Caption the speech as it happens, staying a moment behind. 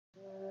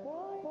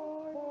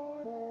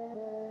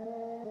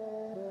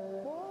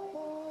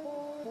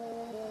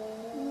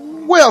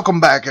Welcome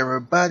back,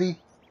 everybody,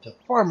 to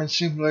Farming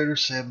Simulator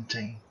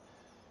 17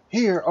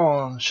 here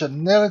on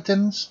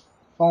Snettertons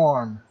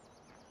Farm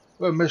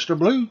with Mr.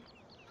 Blue,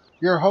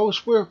 your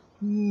host with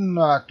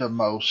not the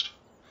most.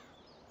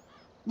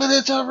 But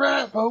it's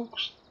alright,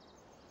 folks.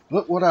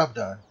 Look what I've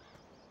done.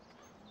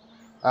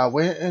 I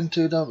went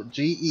into the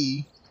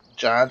GE,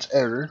 Giants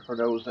Editor, for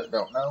those that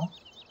don't know.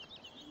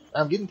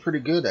 I'm getting pretty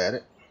good at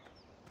it,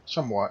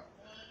 somewhat.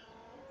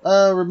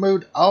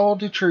 Removed all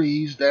the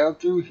trees down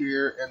through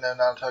here, and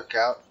then I took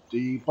out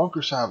the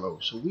bunker silo.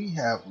 So we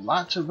have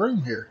lots of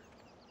room here.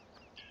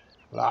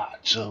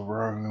 Lots of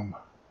room.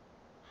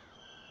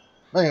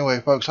 But anyway,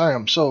 folks, I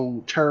am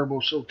so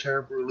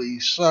terribly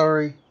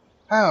sorry.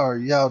 How are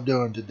y'all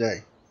doing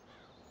today?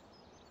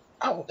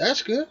 Oh,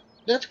 that's good.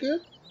 That's good.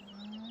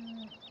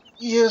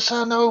 Yes,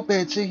 I know,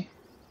 Betsy,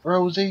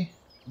 Rosie,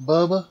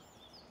 Bubba.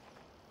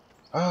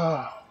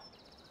 Oh,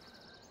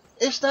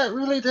 it's not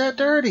really that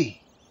dirty.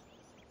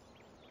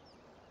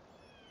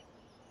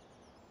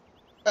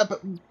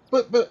 But,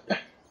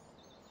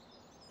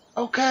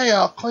 okay,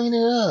 I'll clean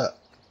it up.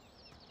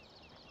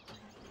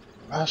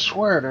 I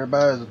swear they're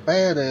about as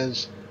bad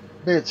as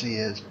Betsy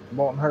is,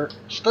 wanting her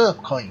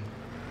stuff clean.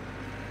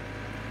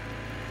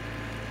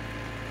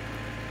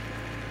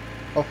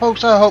 Well,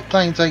 folks, I hope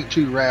things ain't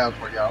too loud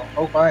for y'all.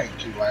 Hope I ain't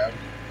too loud.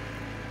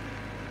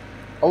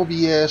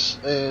 OBS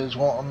is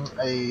wanting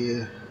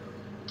a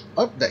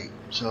update,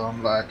 so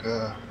I'm like,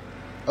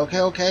 okay,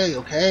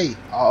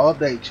 I'll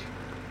update you.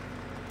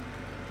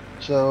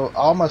 So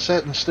all my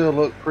settings still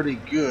look pretty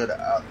good,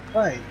 I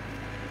think.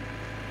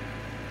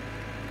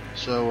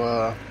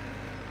 So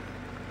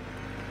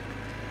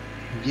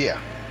yeah.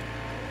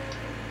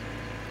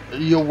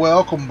 You're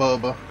welcome,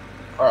 Bubba.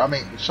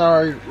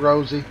 Sorry,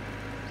 Rosie.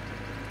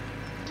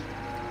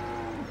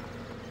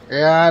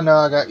 Yeah, I know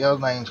I got y'all's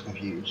names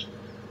confused.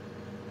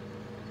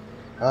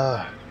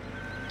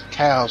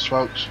 Cows,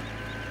 folks.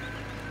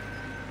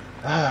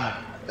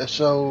 They're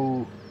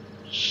so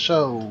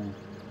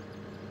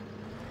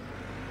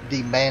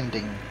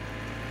demanding.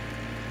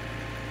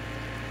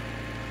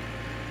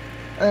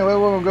 Anyway,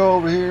 we're gonna go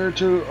over here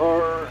to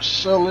our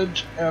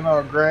silage and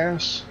our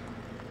grass.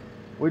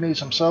 We need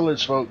some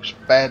silage, folks,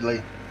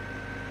 badly,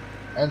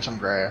 and some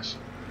grass.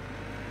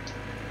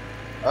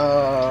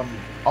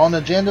 On the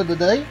agenda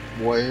today,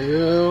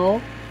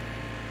 well,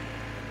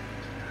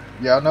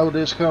 y'all know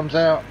this comes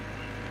out.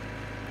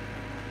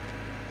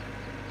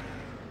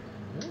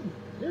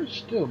 There's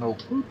still no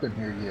poop in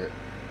here yet.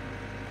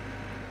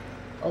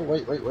 Oh,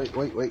 wait.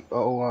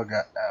 Oh, I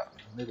got out in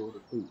the middle of the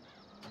poop.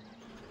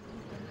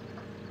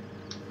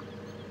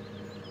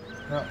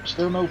 No,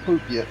 still no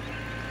poop yet.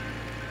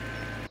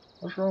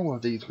 What's wrong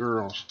with these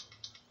girls?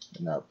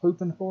 They're not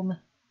pooping for me?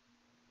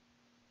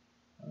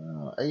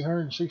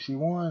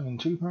 861 and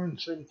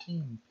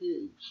 217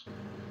 pigs.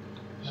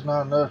 It's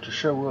not enough to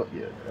show up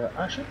yet.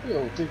 I should be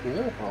able to pick it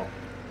up all.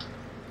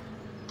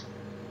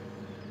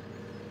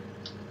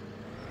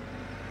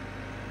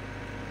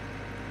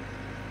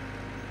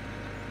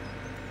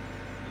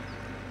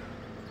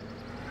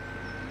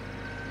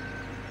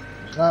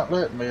 It's not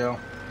letting me on.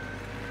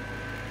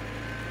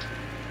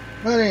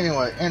 But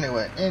anyway,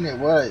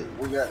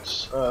 we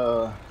got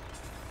I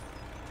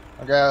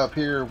got up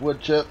here wood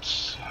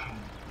chips.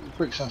 We're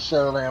fixing to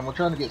settle in. We're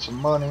trying to get some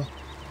money.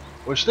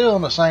 We're still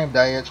on the same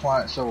day. That's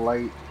why it's so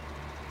late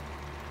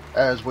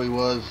as we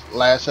was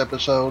last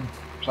episode.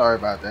 Sorry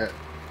about that.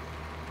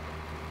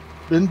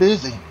 Been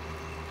busy.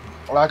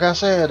 Like I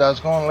said, I was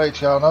going to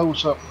let y'all know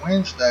something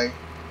Wednesday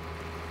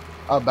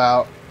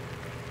about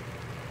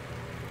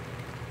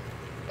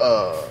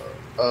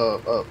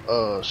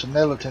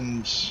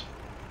Snettertons,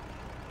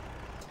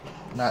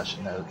 not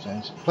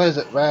Snettertons,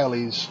 Pleasant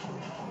Valley's.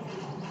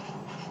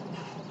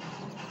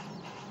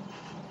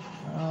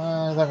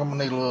 I think I'm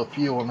gonna need a little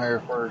fuel in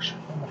there first.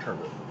 I'm gonna turn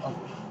it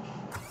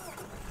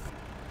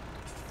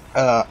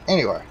on.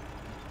 Anyway,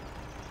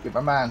 get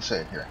my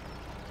mindset here.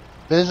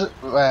 Pleasant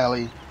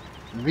Valley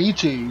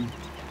V2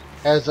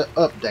 has an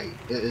update.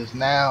 It is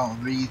now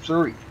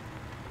V3.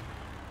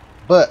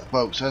 But,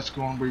 folks, that's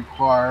going to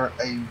require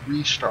a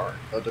restart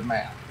of the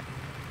map.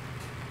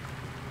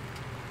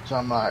 So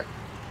I'm like,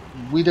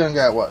 we done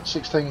got, what,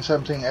 16,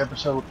 17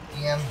 episodes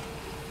in?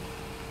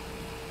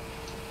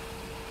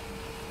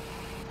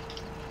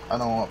 I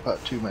don't want to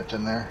put too much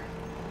in there.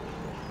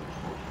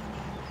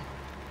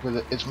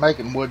 Because it's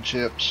making wood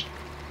chips.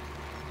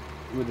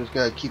 We just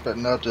got to keep it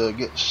enough to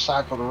get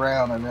cycled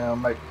around and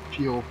then make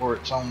fuel for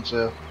its own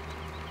self.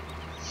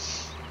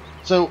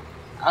 So,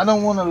 I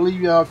don't want to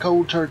leave y'all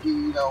cold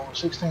turkey,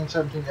 16,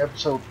 17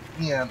 episodes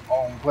in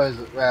on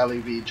Pleasant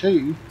Valley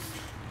V2.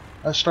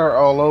 Let's start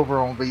all over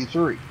on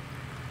V3.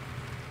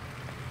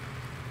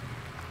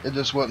 It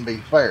just wouldn't be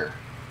fair.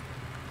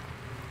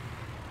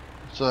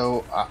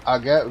 So, I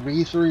got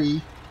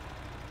V3.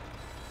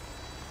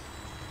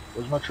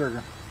 Where's my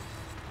trigger?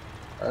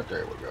 Right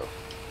there we go.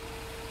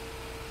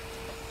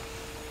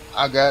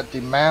 I got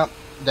the map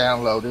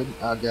downloaded.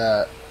 I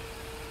got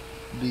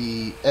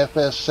the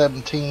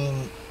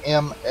FS17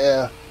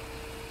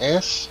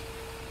 MFS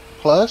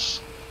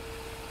Plus,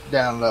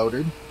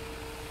 downloaded.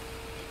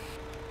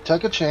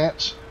 Took a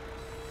chance.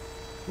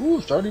 Ooh,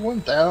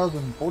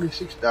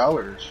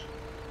 $31,046.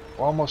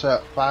 We're almost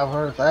at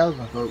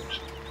 500,000, folks.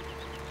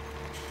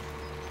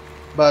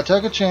 But I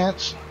took a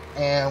chance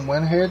and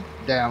went ahead,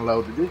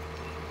 downloaded it,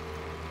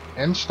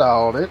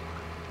 installed it,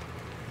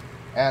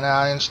 and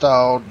I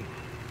installed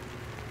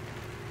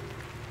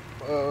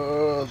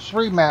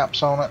 3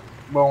 maps on it.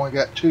 We only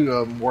got 2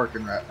 of them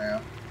working right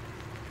now.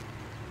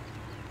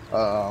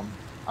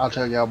 I'll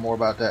tell y'all more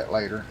about that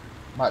later.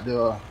 Might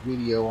do a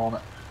video on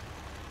it.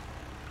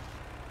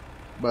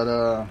 But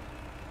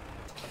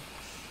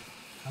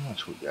how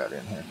much we got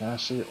in here? Can I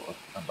see it?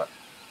 About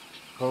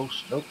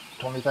close? Nope.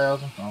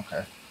 20,000.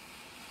 Okay.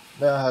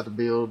 Now I have to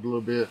build a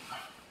little bit.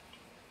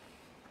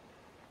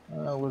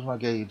 Where's my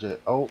gauge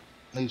at? Oh,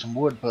 need some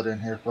wood put in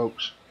here,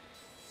 folks.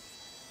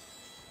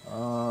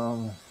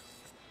 By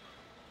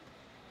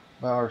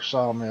our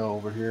sawmill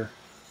over here.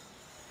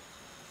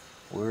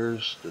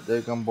 Where's the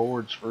daggum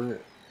boards for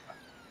it?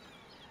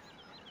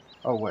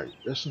 Oh wait,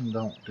 this one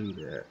don't do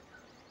that.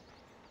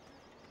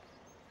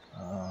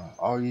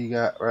 All you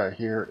got right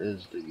here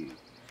is the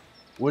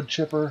wood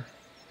chipper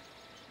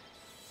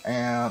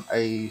and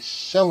a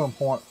selling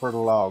point for the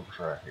logs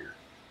right here.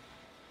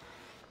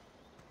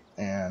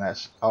 And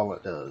that's all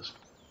it does.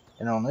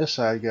 And on this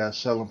side you got a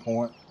selling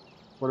point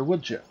for the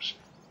wood chips.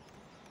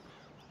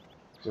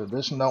 So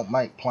this one don't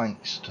make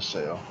planks to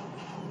sell.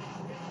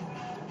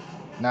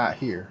 Not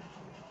here.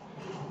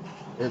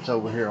 It's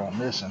over here on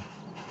this one.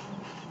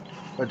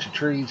 Bunch of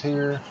trees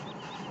here,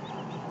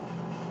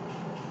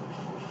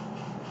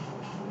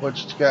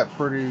 which it's got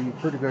pretty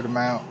good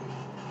amount.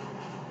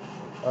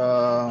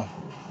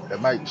 It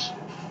makes,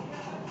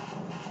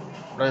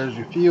 there's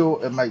your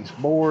fuel. It makes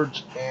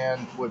boards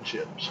and wood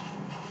chips.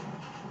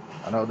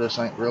 I know this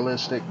ain't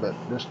realistic, but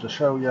just to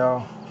show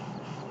y'all.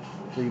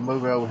 So you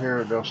move it over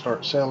here, they'll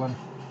start selling.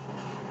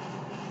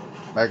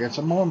 Making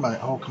some more money.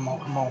 Oh, come on,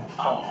 come on.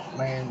 Oh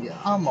man, you're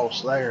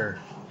almost there.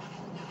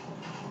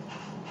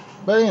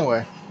 But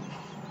anyway,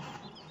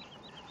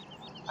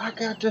 I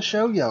got to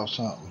show y'all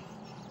something.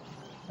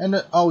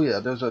 And oh yeah,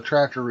 there's a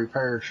tractor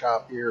repair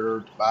shop here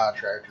to buy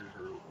tractors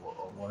or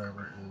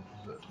whatever it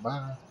is to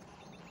buy.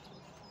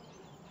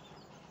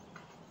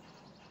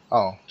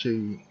 Oh,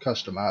 to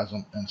customize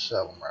them and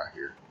sell them right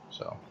here.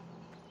 So,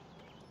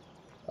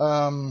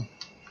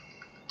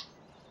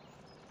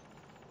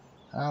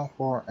 how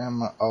far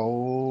am I?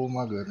 Oh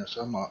my goodness,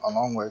 I'm a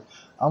long way.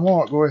 I'm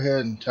gonna go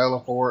ahead and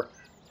teleport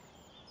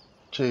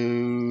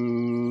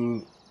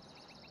to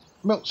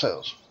milk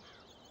sales.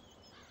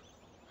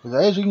 Because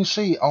as you can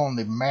see on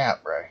the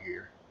map right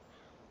here,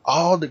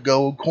 all the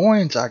gold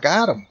coins, I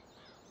got them.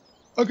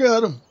 I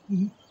got them.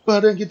 But I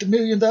didn't get the $1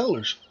 million.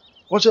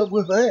 What's up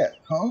with that,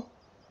 huh?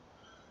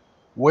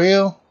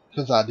 Well,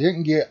 because I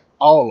didn't get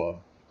all of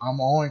them. I'm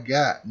only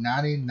got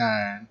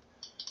 99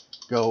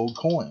 gold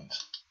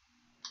coins.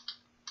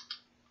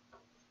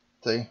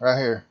 See, right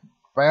here.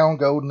 Found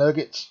gold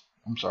nuggets.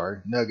 I'm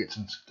sorry, nuggets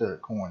instead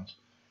of coins.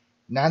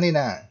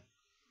 99.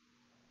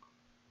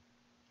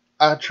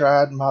 I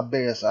tried my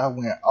best. I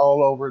went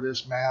all over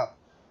this map,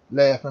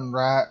 left and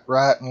right,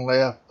 right and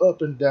left,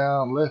 up and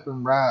down, left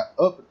and right,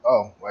 up.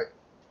 Oh, wait.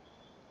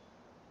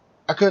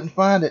 I couldn't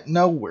find it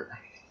nowhere.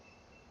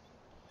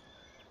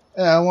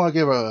 And I want to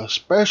give a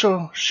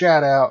special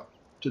shout out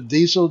to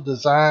Diesel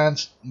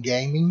Designs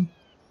Gaming.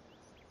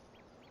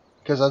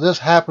 Because I just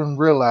happened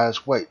to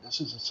realize, wait,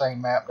 this is the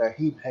same map that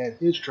he had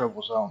his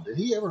troubles on. Did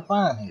he ever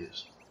find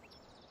his?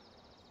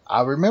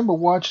 I remember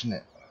watching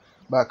it,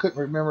 but I couldn't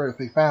remember if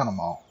he found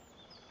them all.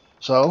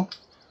 So,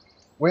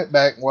 went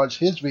back and watched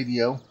his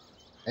video,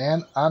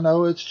 and I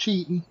know it's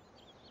cheating,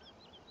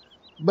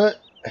 but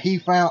he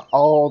found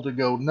all the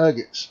gold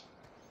nuggets.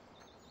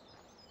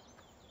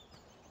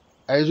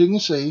 As you can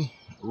see,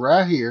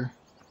 right here,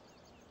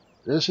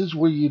 this is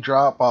where you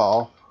drop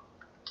off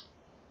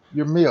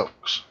your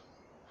milks.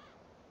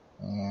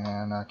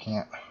 And I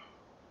can't.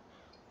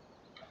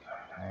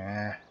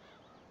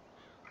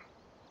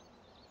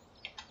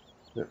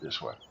 Do it this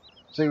way.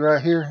 See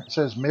right here, it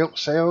says milk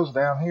sales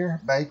down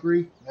here,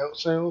 bakery, milk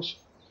sales.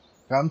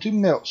 Come to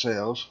milk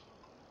sales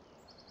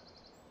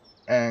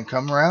and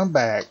come around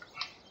back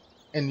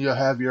and you'll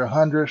have your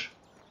 100th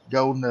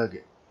gold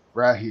nugget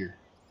right here.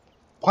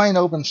 Plain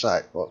open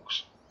sight,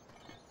 folks.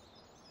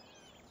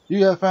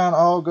 You have found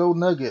all gold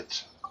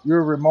nuggets.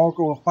 Your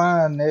remarkable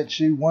find nets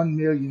you 1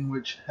 million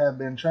which have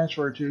been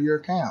transferred to your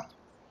account.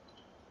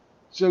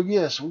 So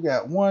yes, we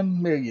got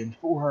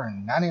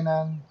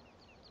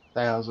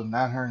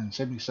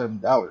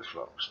 $1,499,977,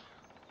 folks.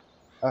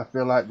 I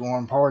feel like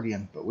going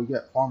partying, but we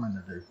got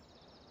farming to do.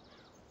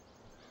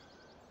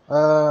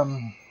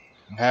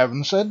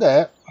 Having said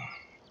that,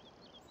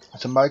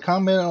 somebody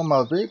commented on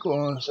my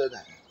vehicle and said,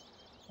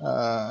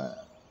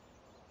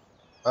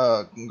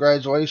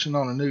 congratulations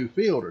on a new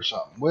field or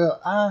something.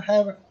 Well, I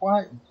haven't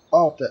quite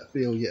bought that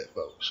field yet,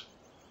 folks.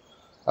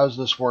 I was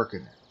just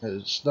working it.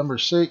 It's number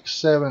 6,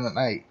 7, and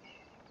 8.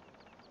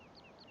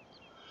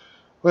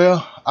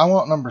 Well, I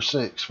want number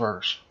 6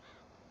 first.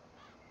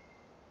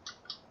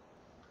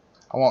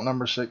 I want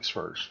number 6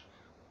 first.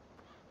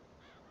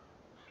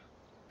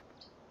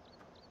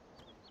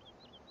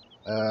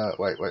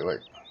 Wait.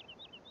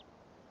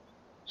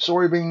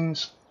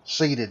 Soybeans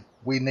seeded.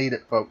 We need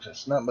it, folks.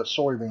 It's nothing but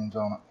soybeans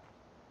on it.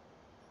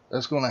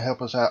 That's going to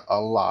help us out a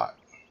lot.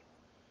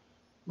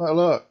 But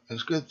look,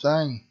 it's a good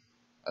thing.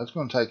 That's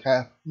going to take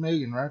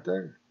 $500,000 right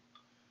there.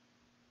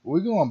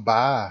 We're going to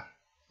buy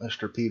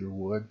Mr. Peter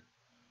Wood.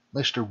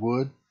 Mr.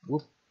 Wood,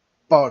 we'll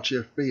bought you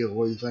a field.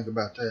 What do you think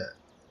about that?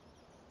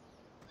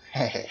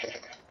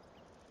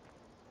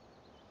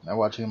 Now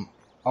watch him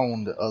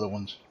own the other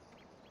ones.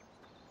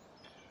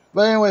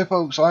 But anyway,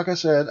 folks, like I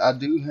said, I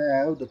do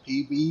have the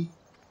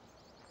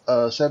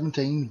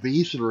PB17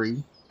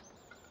 V3.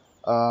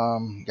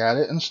 Got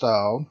it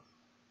installed.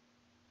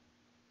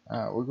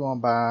 We're going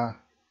to buy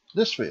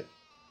this field.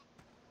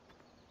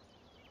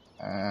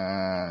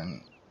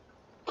 And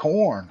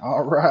corn.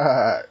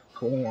 Alright,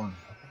 corn.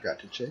 I forgot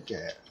to check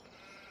that.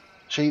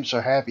 Sheeps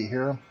are happy,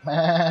 hear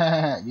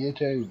them? You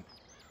too.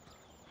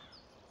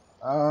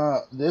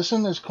 This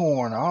one is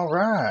corn.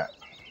 Alright.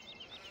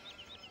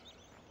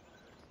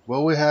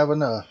 Will we have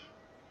enough?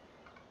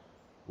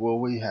 Will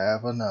we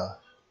have enough?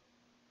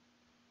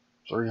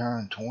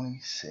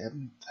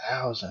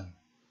 327,000.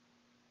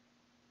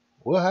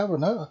 We'll have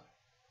enough.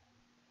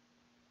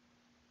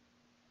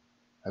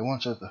 They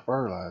want us to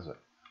fertilize it.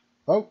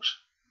 Folks,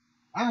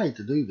 I hate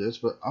to do this,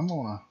 but I'm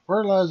going to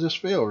fertilize this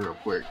field real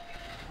quick.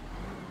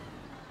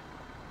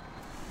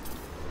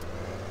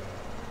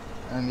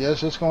 And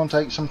yes, it's going to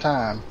take some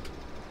time.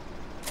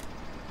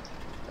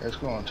 It's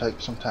going to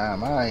take some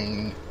time. I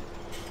ain't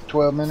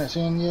 12 minutes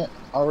in yet.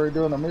 Already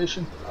doing a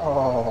mission.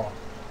 Oh,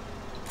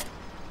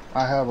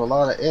 I have a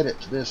lot of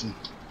edit to this one.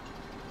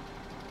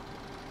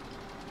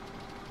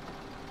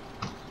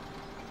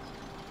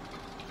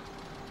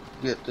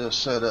 Get this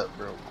set up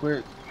real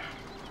quick.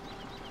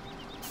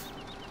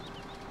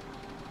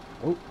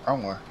 Oh,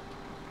 wrong way.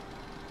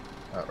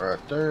 That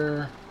right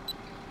there.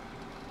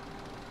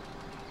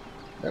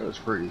 That was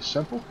pretty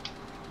simple.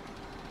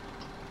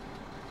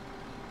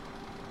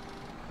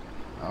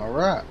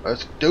 Alright,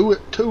 let's do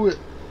it to it.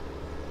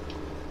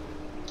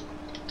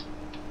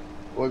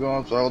 We're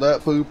going to throw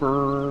that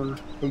pooper.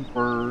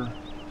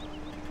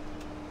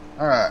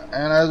 Alright,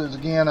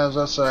 and as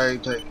I say,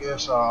 take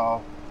this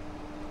off.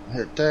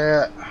 Hit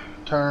that.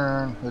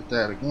 Turn. Hit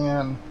that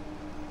again.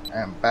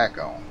 And back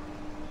on.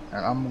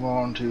 And I'm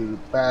going to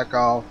back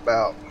off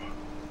about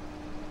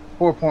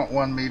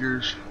 4.1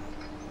 meters.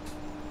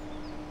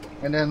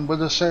 And then we'll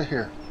just sit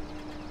here.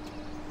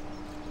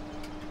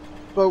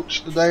 Folks,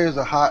 today is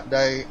a hot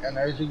day, and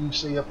as you can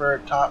see up there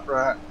at top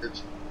right,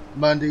 it's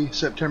Monday,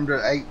 September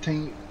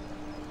 18th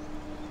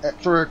at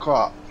 3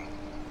 o'clock.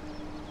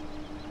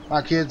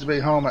 My kids will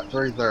be home at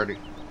 3:30.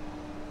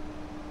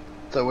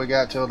 So we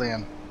got till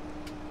then.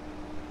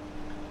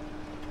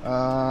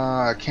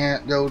 I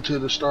can't go to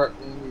the start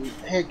menu.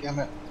 Heck, I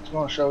was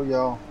going to show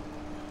y'all.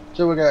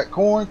 So we got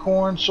corn,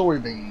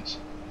 soybeans.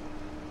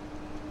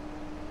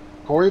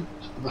 Corey?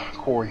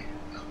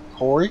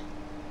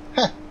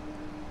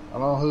 I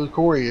don't know who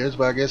Corey is,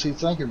 but I guess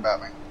he's thinking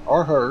about me.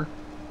 Or her.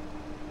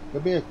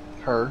 Could be a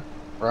her,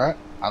 right?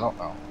 I don't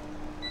know.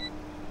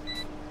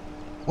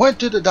 Went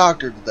to the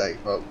doctor today,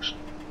 folks.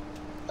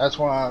 That's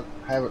why I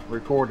haven't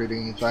recorded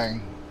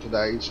anything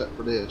today except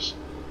for this.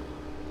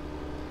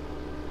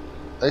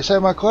 They say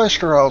my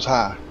cholesterol's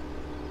high.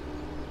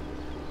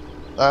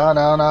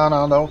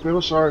 No, don't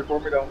feel sorry for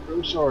me. Don't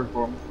feel sorry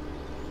for me.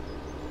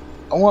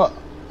 I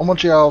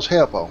want y'all's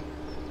help on.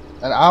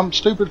 And I'm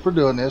stupid for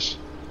doing this.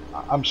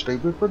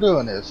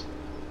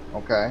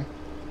 Okay?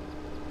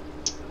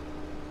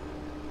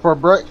 For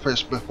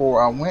breakfast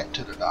before I went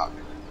to the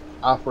doctor,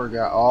 I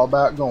forgot all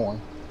about going.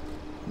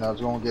 And I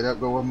was going to get up,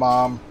 go with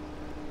mom,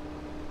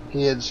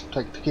 kids,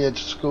 take the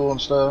kids to school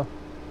and stuff.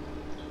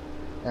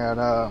 And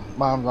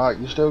mom's like,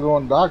 you still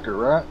going to the doctor,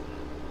 right?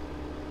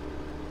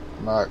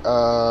 I'm like,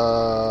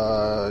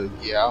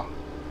 yeah.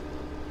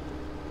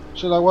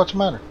 She's like, what's the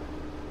matter?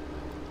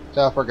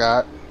 So I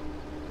forgot.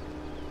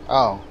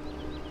 Oh,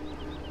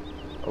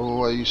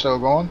 are you still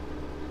going?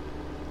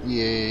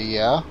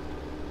 Yeah.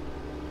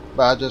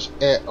 But I just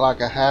ate like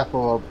a half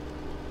of a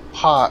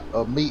pot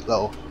of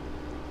meatloaf.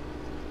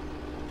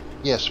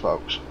 Yes,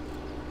 folks.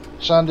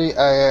 Sunday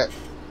I ate,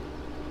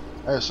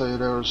 let's see,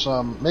 there was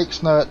some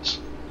mixed nuts.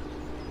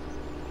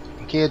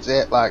 The kids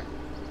ate like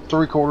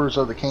 3/4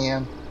 of the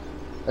can.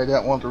 They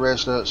didn't want the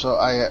rest of it, so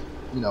I ate,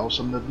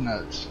 some of the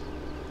nuts.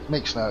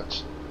 Mixed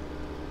nuts.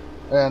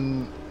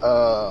 And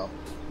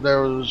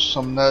there was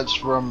some nuts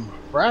from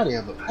Friday.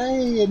 I thought,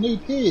 hey, a new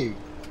pig.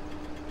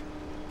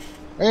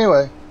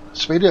 Anyway,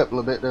 speed it up a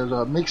little bit. There's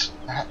a mixed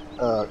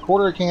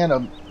quarter can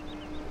of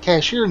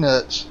cashew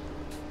nuts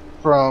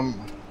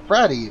from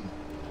Friday evening.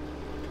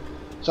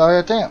 So I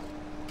had them.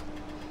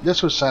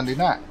 This was Sunday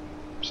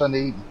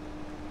evening.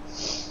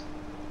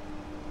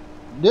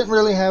 Didn't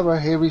really have a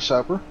heavy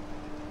supper.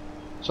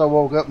 So I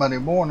woke up Monday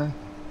morning.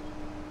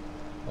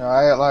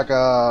 I had like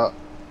a,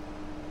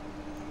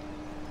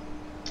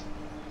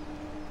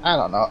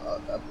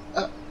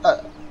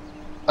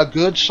 a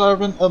good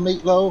serving of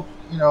meatloaf.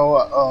 You know,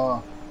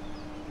 a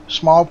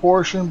small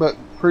portion, but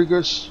pretty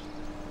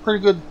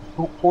good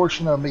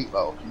portion of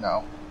meatloaf. You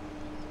know,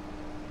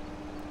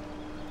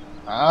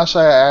 I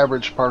say an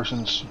average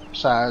person's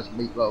size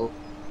meatloaf.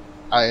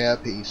 I add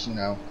a piece. You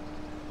know,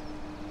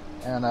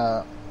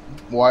 and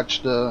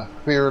watch the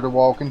Fear of the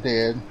Walking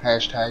Dead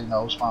hashtag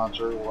no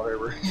sponsor or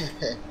whatever.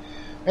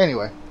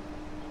 Anyway,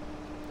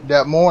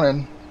 that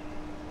morning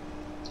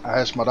I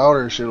asked my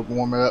daughter if she would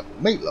warm it up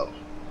with meatloaf.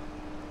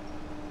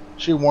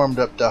 She warmed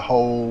up the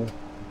whole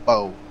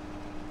bowl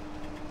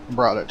and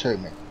brought it to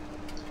me.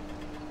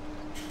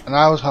 And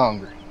I was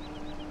hungry.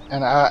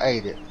 And I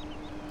ate it.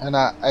 And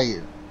I ate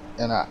it.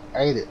 And I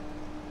ate it.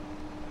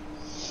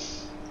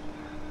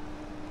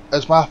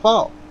 It's my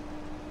fault.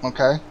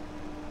 Okay?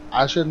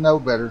 I should know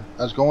better.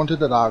 I was going to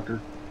the doctor.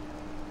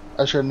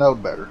 I should know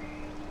better.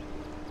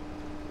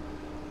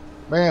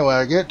 But anyway,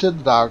 I get to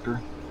the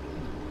doctor.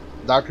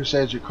 The doctor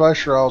says your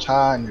cholesterol's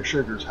high and your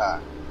sugar's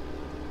high.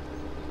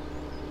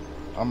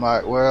 I'm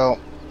like, well,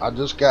 I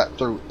just got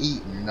through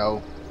eating, you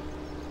know.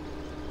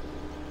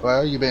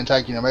 Well, you been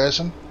taking your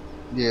medicine?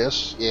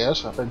 Yes,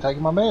 I've been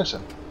taking my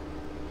medicine.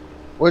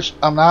 Which,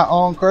 I'm not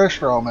on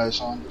cholesterol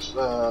medicine, just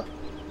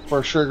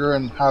for sugar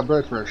and high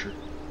blood pressure.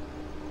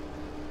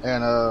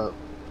 And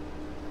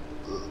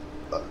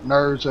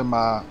nerves in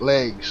my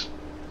legs.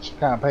 Some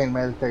kind of pain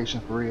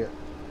medication for it.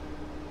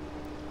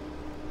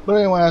 But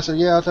anyway, I said,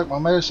 yeah, I took my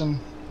medicine,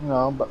 you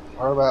know,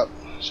 about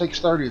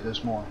 6:30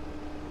 this morning.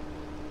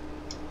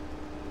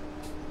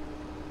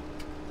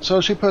 So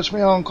she puts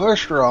me on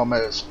cholesterol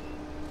medicine.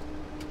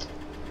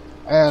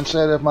 And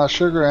said if my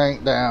sugar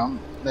ain't down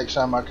next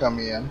time I come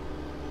in,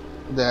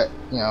 that,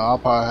 you know, I'll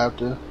probably have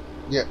to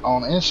get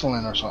on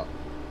insulin or something.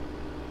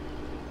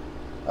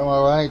 I'm like,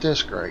 well, ain't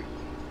this great?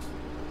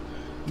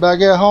 But I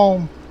get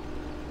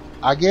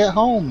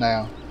home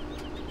now,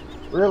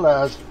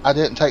 realize I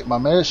didn't take my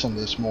medicine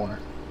this morning.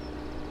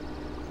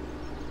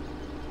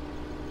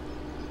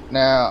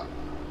 Now,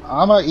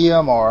 I'm an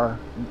EMR,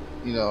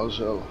 you know,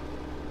 so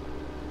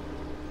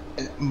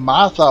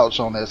my thoughts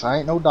on this, I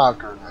ain't no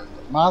doctor, but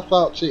my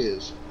thoughts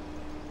is,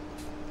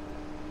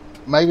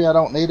 maybe I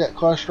don't need that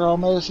cholesterol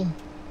medicine.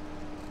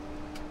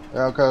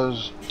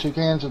 Because 2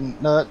 cans of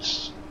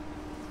nuts,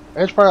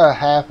 it's probably a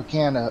half a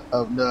can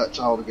of nuts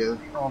altogether.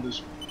 All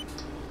this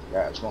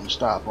guy's gonna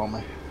stop on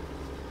me.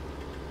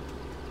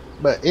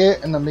 But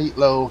it and the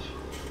meatloaf,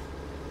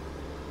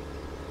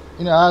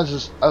 you know, I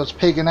was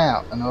pigging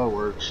out, in other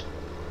words.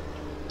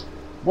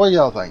 What do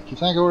y'all think? You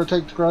think I would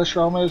take the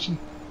cholesterol medicine?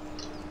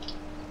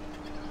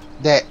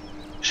 That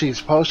she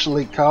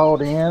supposedly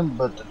called in,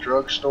 but the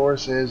drugstore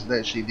says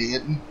that she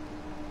didn't.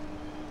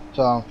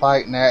 So I'm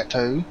fighting that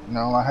too. You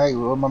know, like, hey,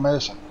 where's my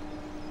medicine?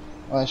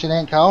 Well, she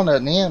didn't call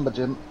nothing in but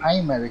the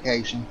pain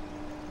medication.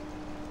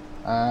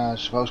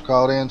 She's supposed to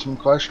call in some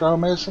cholesterol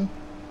medicine?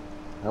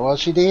 Well,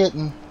 she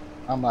didn't.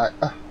 I'm like,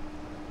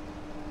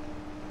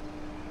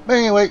 But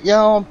anyway,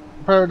 y'all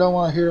probably don't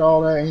want to hear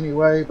all that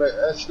anyway, but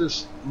that's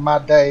just my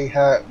day,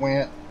 how it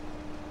went.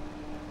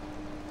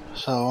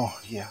 So,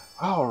 yeah.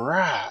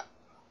 Alright.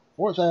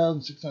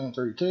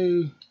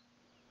 4,632.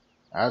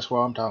 That's what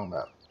I'm talking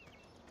about.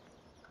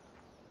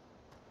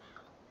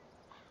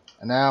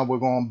 And now we're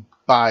going to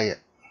buy it.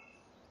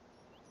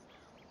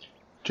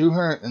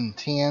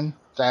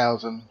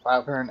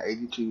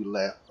 210,582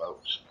 left,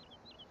 folks.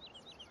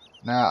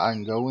 Now I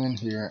can go in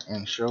here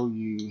and show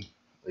you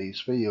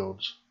these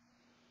fields.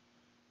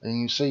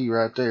 And you see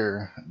right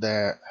there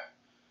that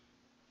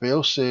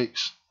field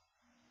 6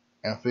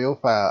 and field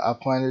 5, I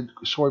planted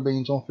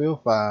soybeans on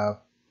field 5.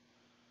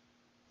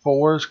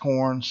 4 is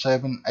corn,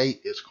 7,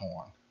 8 is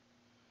corn.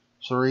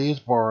 3 is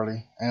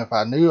barley. And if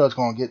I knew I was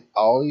going to get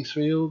all these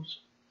fields,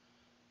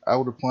 I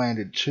would have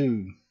planted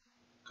 2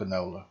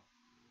 canola.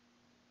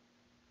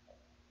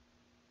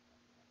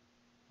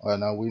 Well,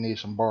 no, we need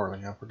some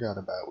barley. I forgot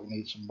about it. We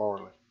need some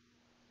barley.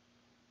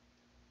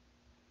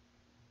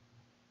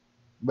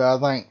 But I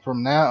think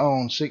from now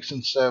on, 6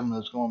 and 7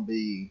 is going to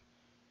be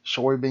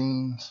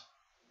soybeans.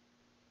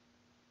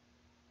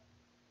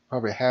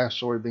 Probably half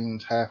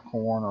soybeans, half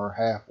corn, or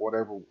half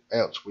whatever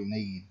else we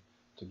need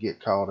to get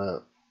caught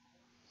up.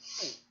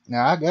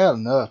 Now, I got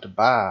enough to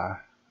buy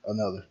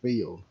another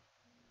field.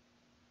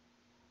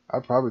 I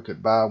probably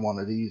could buy one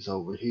of these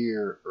over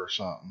here or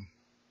something.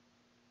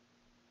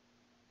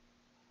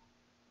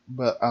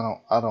 But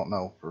I don't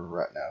know for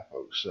right now,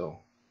 folks. So,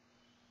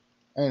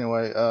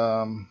 anyway,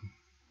 I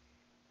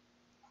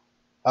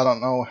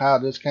don't know how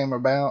this came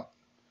about.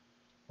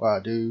 Well, I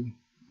do.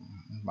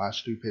 My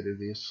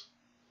stupidity.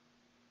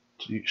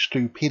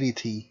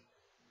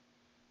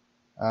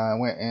 I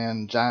went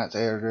in Giants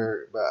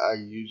Editor, but I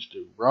used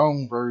the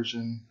wrong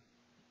version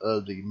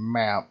of the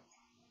map.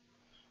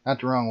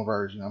 Not the wrong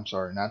version, I'm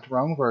sorry, not the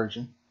wrong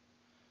version.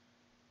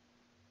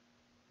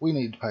 We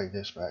need to pay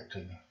this back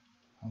too.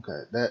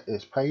 Okay, that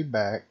is paid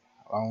back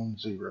on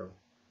 0.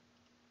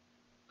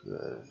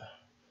 Good.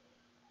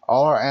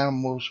 All our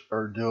animals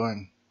are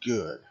doing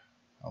good.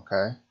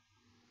 Okay.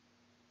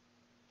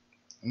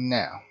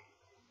 Now,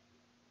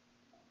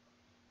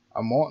 I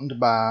I'm wanting to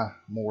buy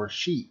more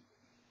sheep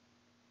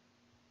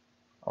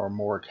or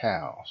more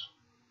cows.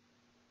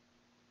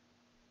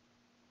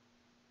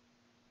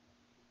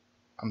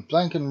 I'm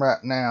thinking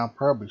right now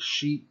probably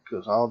sheep,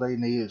 because all they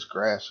need is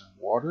grass and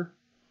water.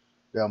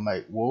 They'll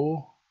make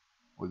wool.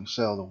 We can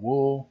sell the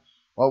wool.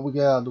 What we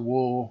get out of the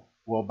wool,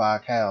 we'll buy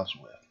cows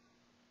with.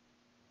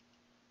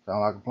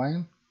 Sound like a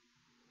plan?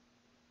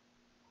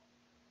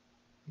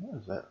 What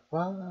is that?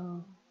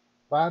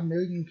 5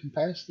 million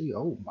capacity?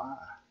 Oh my.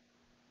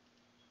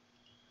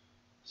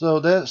 So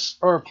that's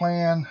our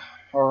plan,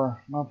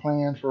 or my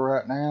plan for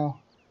right now.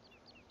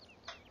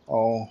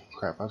 Oh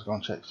crap, I was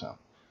gonna check something.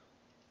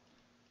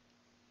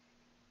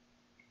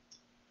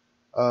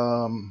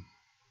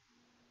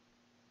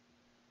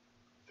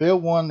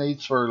 Field 1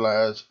 needs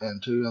fertilized,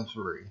 and 2 and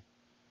 3.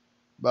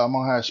 But I'm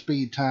gonna have to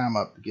speed time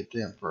up to get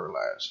them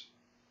fertilized.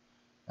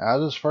 Now, I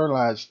just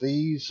fertilized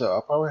these, so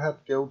I'll probably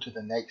have to go to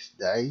the next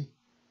day.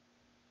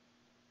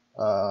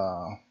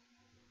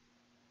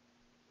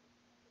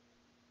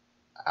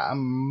 I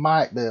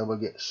might be able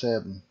to get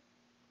 7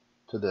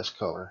 to this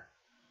color.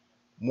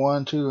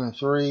 1, 2, and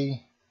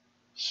 3,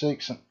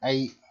 6 and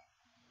 8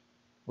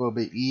 will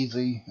be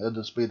easy. It'll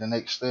just be the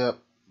next step.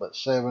 But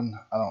 7,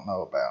 I don't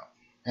know about.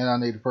 And I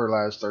need to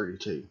fertilize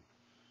 32.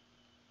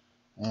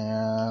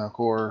 And of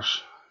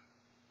course,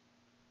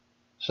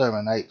 7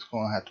 and 8 is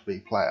going to have to be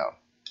plowed.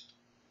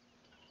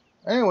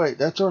 Anyway,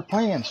 that's our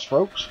plans,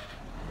 folks.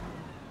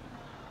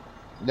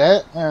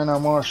 That, and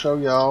I'm going to show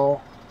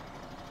y'all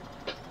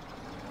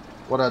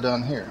what I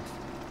done here.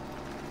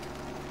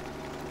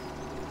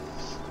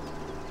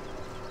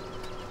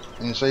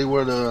 You can see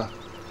where the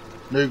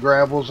new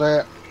gravel's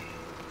at,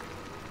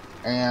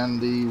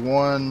 and the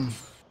one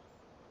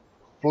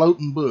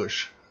floating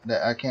bush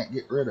that I can't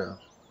get rid of.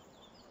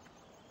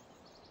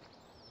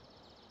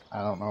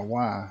 I don't know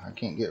why I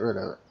can't get rid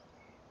of it,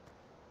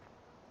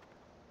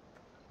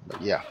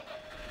 but yeah.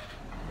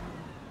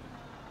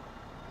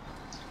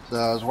 So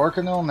I was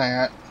working on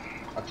that.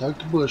 I took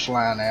the bush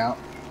line out.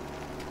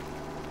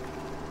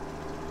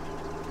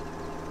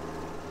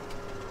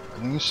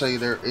 And you can see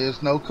there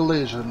is no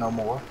collision no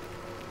more.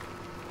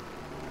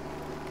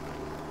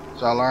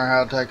 So I learned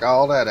how to take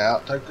all that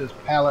out. Take this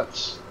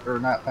pallets, or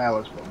not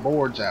pallets, but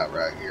boards out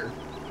right here.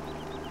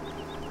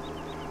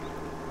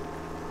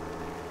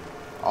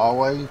 All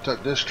the way,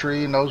 took this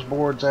tree and those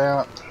boards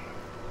out.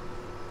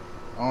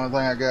 Only thing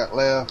I got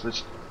left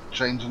is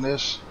changing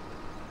this.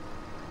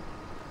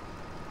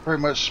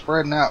 Pretty much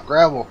spreading out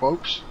gravel,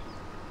 folks.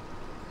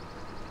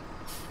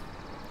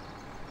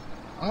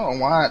 I don't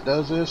know why it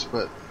does this,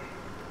 but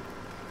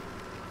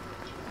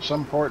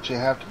some parts you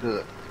have to do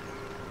it.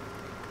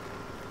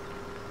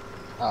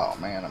 Oh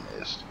man, I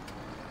missed.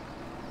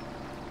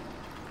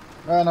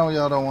 I know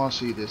y'all don't want to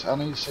see this. I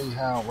need to see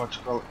how what's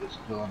called is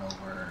doing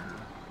over there.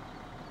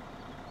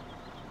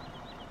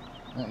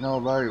 Ain't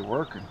nobody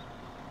working.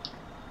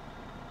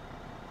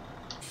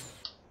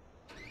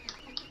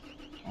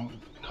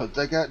 Cause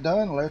they got done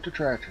and left the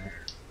tractor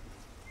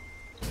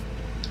here.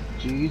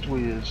 Jeez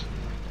whiz.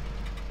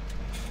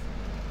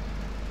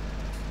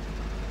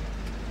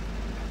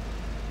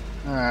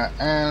 Alright,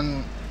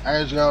 and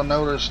as y'all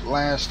noticed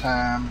last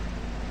time,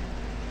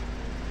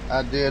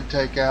 I did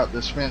take out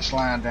this fence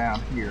line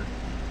down here.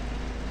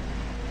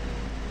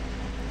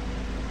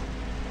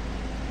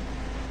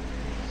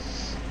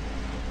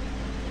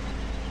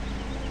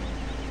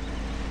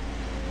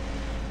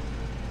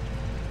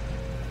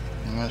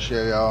 I'm going to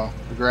show y'all.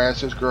 The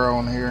grass is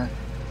growing here.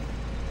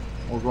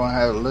 We're going to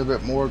have a little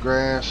bit more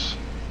grass.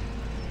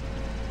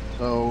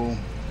 So,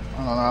 I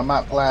don't know. I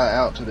might plow it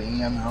out to the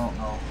end. I don't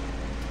know.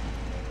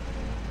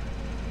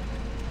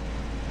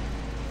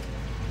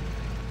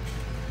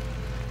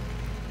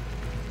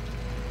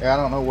 Yeah, I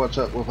don't know what's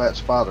up with that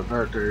spot of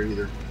dirt there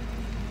either.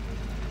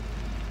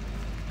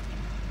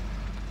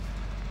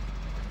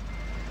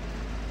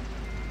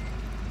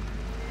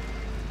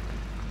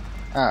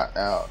 Alright,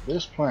 now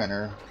this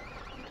planter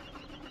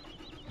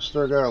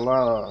still got a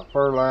lot of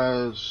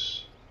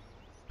fertilized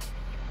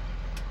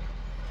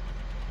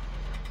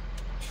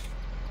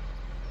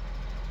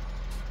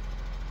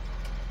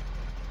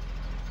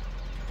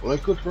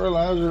liquid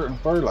fertilizer and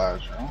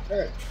fertilizer.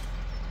 Okay.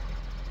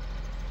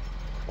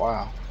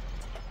 Wow.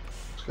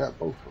 It's got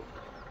both of them.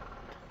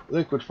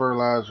 Liquid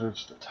fertilizer,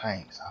 it's the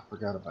tanks. I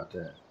forgot about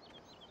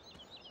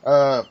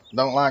that.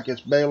 Don't like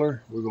its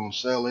baler. We're gonna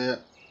sell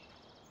it.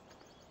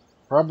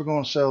 Probably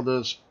gonna sell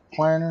this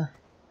planter.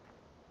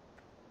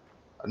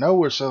 I know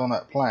we're selling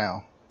that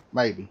plow.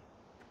 Maybe.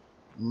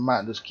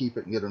 Might just keep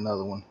it and get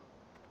another one.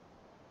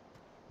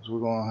 Because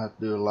we're gonna have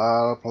to do a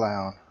lot of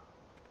plowing.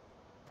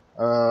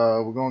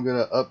 We're gonna get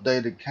an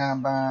updated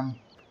combine.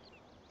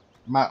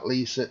 Might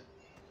lease it.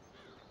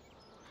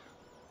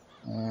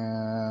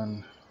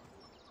 And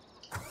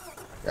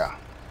yeah.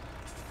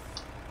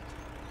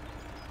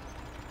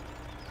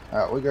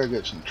 Alright, we gotta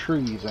get some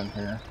trees in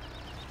here.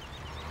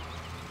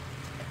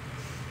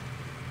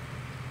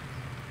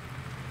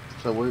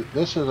 So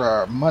this is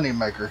our money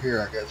maker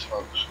here, I guess,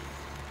 folks.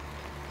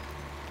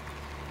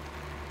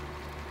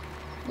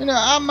 You know,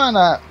 I might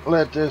not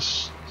let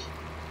this.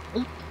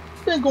 It's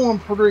been going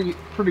pretty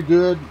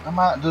good. I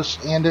might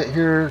just end it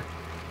here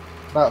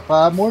about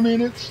 5 more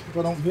minutes if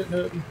I don't hit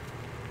nothing.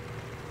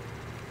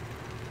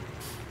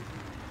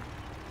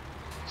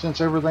 Since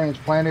everything's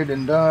planted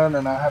and done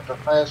and I have to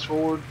fast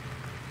forward.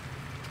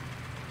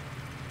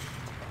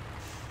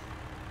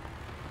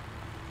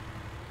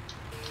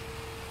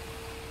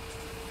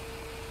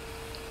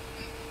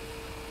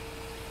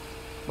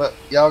 But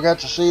y'all got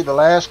to see the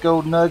last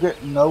gold nugget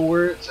and know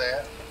where it's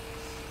at.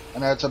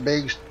 And that's a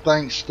big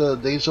thanks to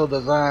Diesel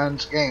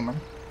Designs Gaming.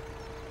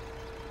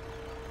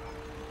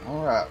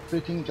 Alright,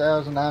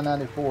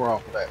 $15,994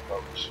 off of that,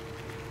 folks.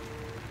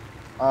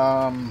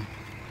 I'm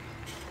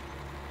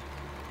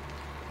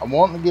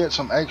wanting to get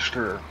some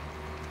extra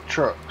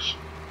trucks.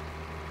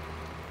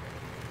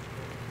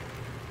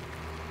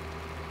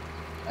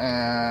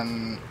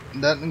 And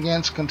nothing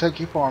against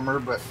Kentucky Farmer,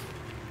 but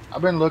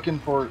I've been looking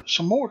for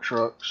some more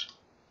trucks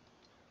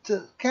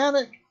to kind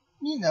of,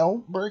 you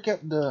know, break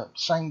up the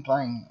same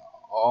thing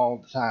all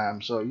the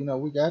time. So, you know,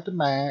 we got the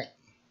Mac,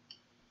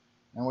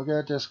 and we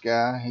got this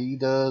guy. He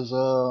does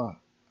the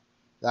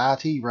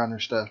IT runner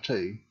stuff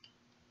too,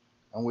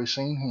 and we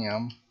seen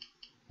him.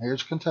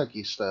 Here's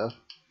Kentucky stuff,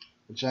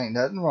 which ain't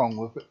nothing wrong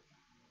with it.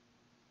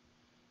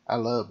 I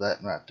love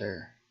that right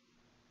there.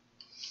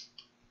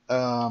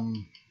 But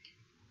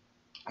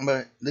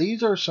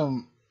these are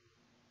some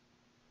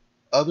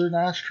other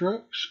nice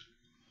trucks.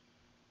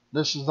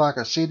 This is like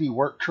a city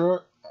work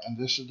truck, and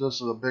this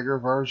is a bigger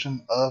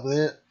version of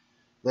it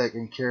that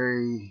can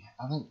carry.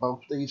 I think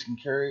both of these can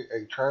carry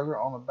a trailer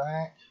on the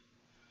back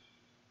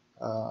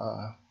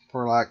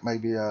for like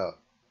maybe a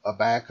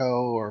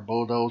backhoe or a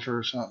bulldozer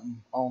or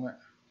something on it,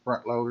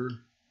 front loader.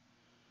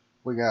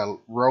 We got a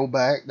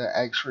rollback that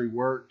actually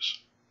works.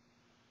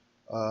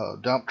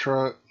 Dump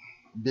truck,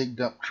 big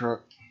dump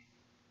truck.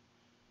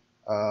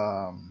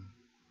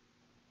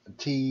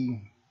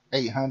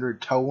 T800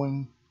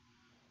 towing.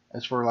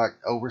 It's for like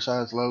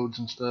oversized loads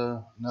and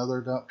stuff. Another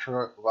dump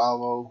truck,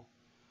 Volvo.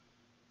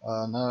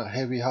 Another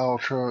heavy haul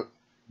truck.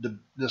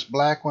 This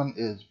black one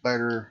is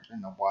better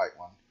than the white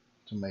one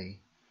to me.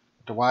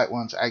 The white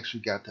one's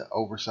actually got the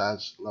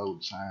oversized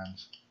load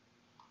signs.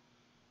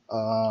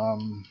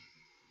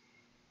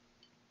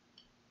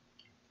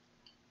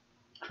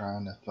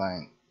 Trying to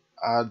think.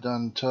 I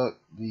done took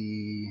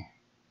the.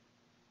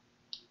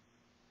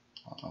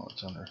 I don't know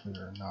what's under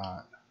here or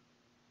not.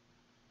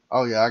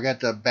 Oh yeah, I got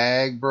the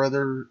Bag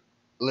Brother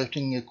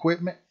lifting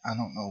equipment. I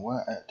don't know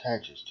what it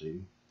attaches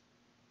to.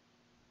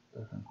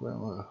 Lifting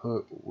equipment with a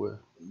hook with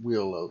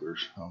wheel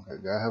loaders. Okay,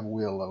 gotta have a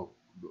wheel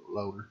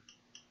loader.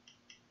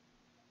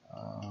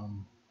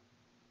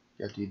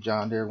 Got the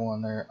John Deere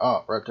one there.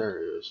 Oh, right there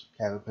it is.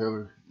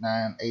 Caterpillar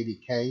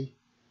 980K.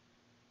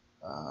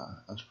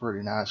 That's a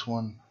pretty nice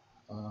one.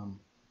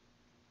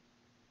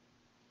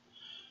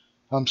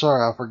 I'm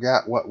sorry, I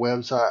forgot what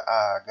website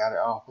I got it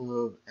off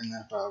of, and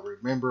if I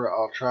remember,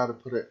 I'll try to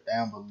put it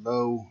down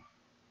below.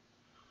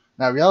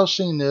 Now, have y'all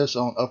seen this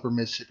on Upper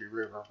Mississippi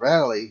River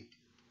Valley?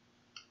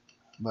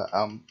 But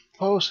I'm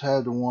supposed to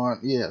have the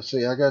one. Yeah,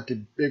 see, I got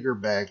the bigger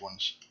bag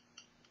ones,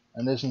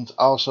 and this one's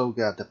also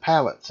got the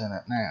pallets in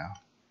it now.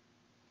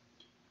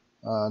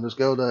 Just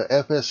go to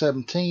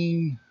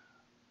Ep.6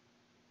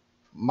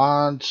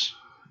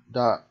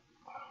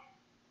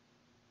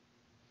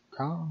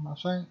 mods.com, I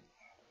think.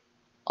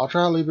 I'll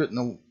try to leave it in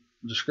the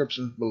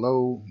description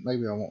below.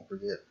 Maybe I won't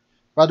forget.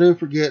 If I do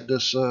forget,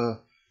 just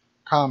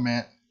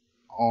comment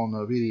on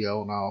the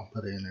video and I'll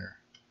put it in there.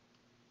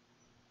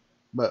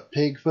 But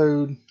pig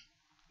food,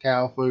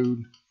 cow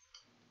food,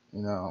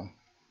 you know,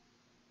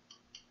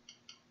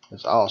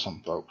 it's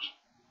awesome, folks.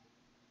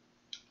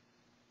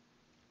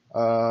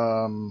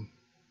 Trying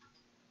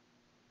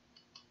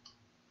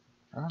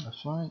to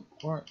think.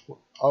 What?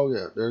 Oh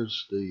yeah,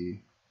 there's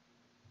the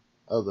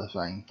other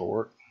thing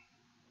for it.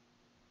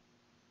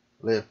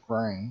 Lift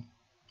frame.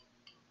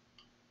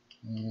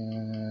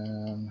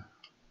 And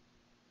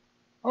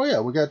oh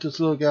yeah, we got this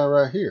little guy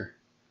right here.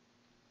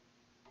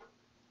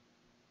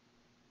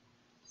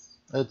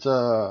 It's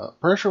a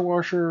pressure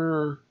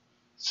washer,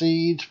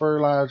 seeds,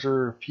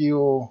 fertilizer,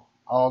 fuel,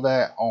 all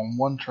that on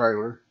one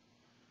trailer.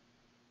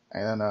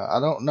 And I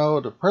don't know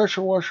if the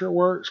pressure washer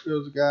works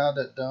because the guy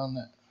that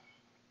done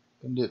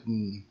it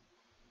didn't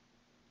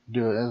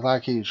do it. It's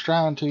like he was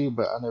trying to,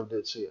 but I never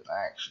did see it in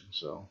action.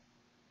 So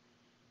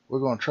we're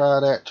going to try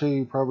that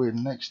too, probably the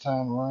next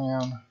time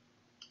around.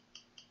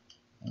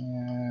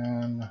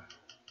 And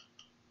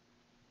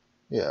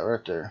yeah,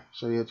 right there.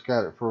 See, it's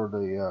got it for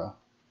the,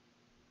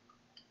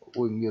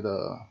 we can get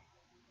a,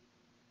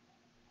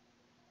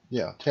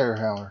 yeah, terror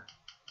howler.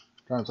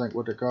 Trying to think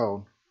what they're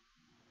called.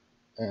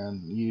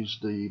 And use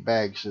the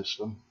bag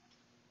system.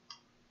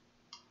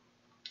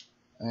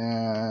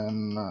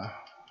 And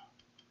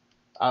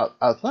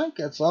I think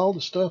that's all the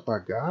stuff I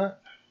got.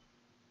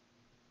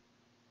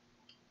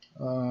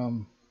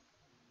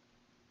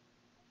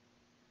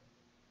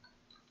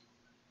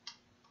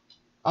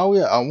 Oh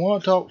yeah, I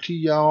want to talk to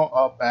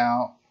y'all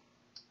about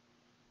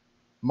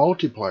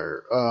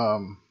multiplayer.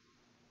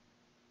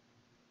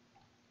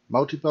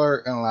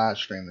 Multiplayer and live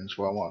streaming is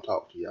what I want to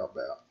talk to y'all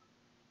about.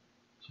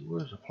 So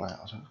where's the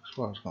plows? That's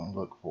what I was going to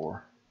look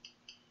for.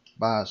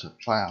 Buys a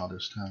plow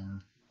this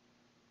time.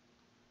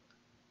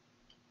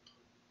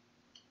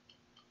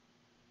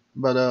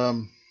 But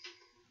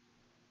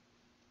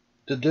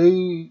to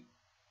do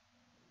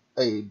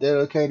a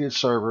dedicated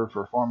server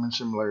for Farming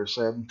Simulator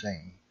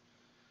 17,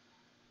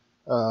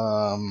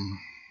 I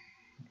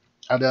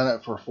done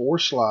it for 4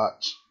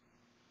 slots,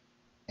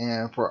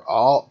 and for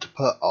to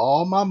put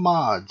all my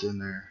mods in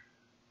there.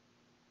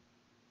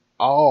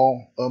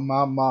 All of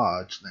my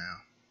mods now.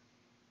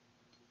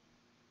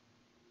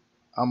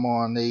 I'm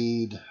gonna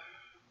need.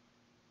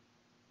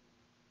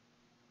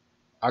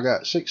 I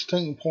got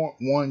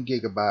 16.1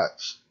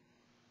 gigabytes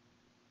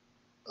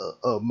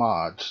of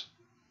mods,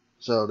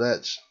 so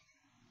that's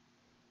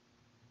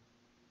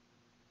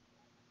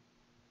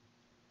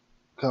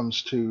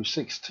comes to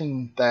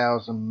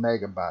 16,000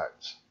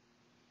 megabytes.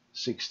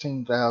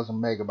 16,000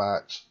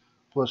 megabytes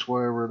plus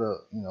whatever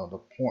the the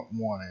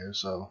 0.1 is.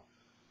 So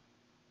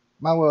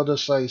might well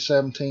just say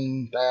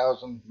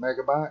 17,000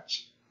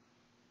 megabytes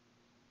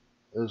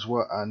is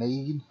what I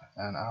need.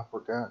 And I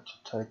forgot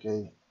to take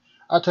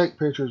I take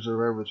pictures of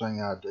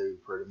everything I do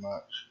pretty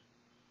much.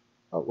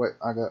 Oh wait,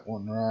 I got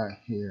one right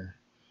here.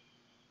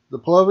 The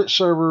Plovit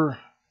server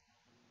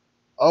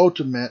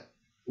Ultimate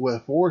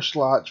with 4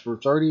 slots for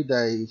 30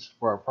 days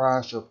for a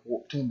price of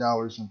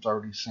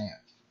 $14.30.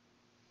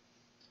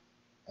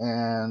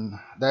 And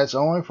that's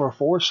only for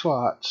 4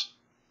 slots,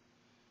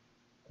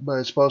 but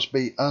it's supposed to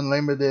be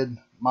unlimited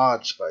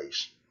mod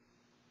space.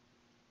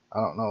 I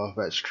don't know if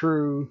that's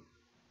true,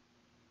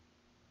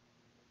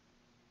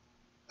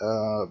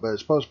 but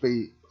it's supposed to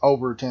be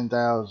over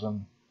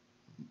 10,000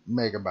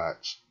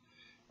 megabytes,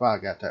 if I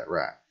got that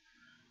right.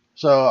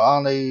 So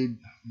I'll need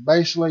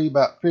basically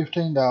about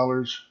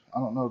 $15. I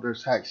don't know if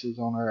there's taxes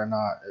on there or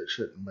not. It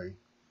shouldn't be.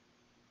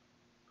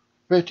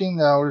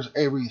 $15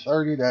 every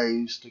 30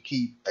 days to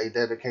keep a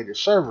dedicated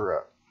server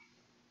up.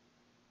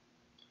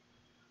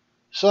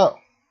 So,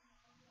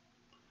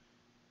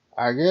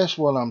 I guess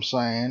what I'm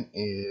saying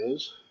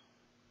is,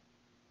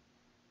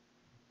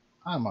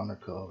 I'm under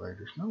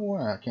cultivators. No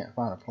way I can't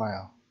find a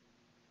plow.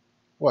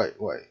 Wait.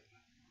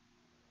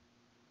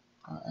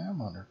 I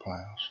am under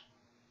plows.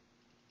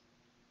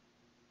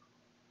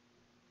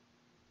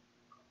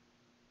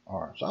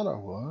 Alright, thought I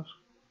was.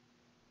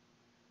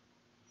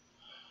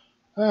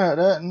 Alright,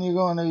 that and you're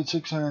going to need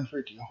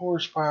 650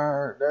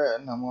 horsepower.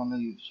 That and I'm going to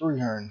need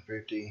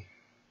 350.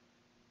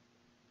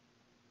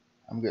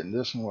 I'm getting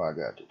this one while I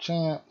got the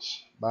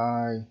chance.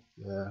 Buy.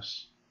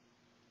 Yes.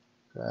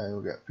 Okay,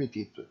 we got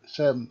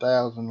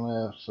 57,000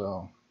 left,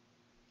 so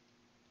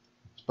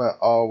that's about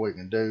all we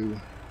can do.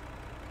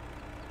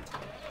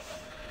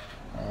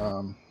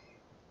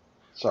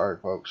 Sorry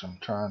folks, I'm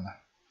trying to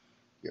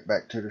get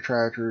back to the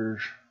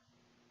tractors.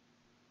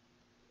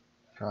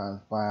 Trying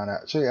to find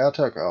out. See, I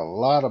took a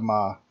lot of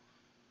my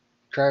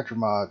tractor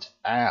mods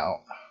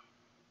out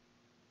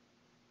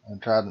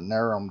and tried to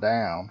narrow them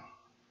down.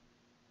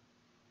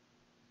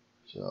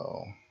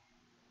 So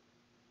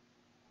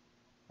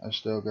I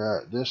still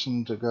got this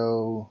one to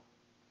go.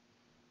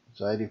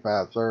 It's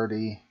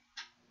 8530,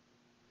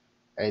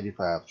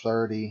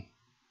 8530.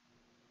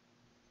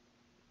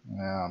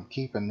 Now I'm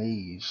keeping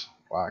these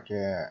like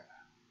that,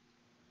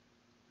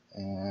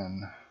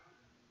 and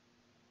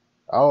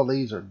all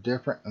these are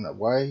different in a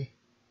way.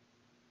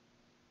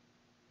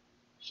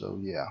 So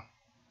yeah.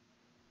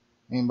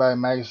 Anybody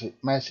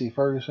Massey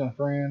Ferguson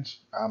friends?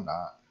 I'm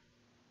not.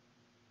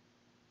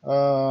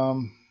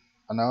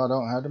 I know I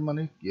don't have the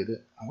money to get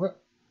it. Well,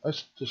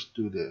 let's just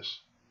do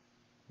this.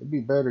 It'd be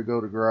better to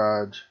go to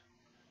garage,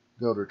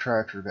 go to the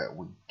tractor that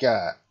we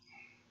got,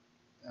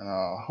 and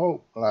I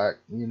hope, like,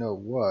 you know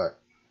what?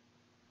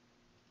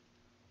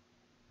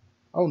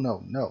 Oh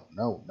no.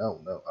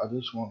 I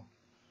just want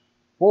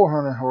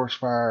 400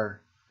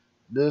 horsepower.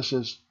 This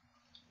is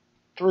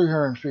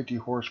 350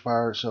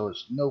 horsepower, so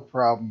it's no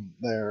problem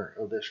there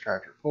of this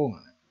tractor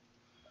pulling it.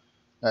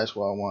 That's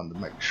what I wanted to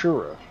make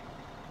sure of.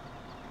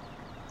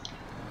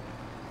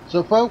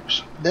 So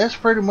folks, that's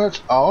pretty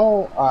much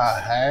all I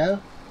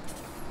have.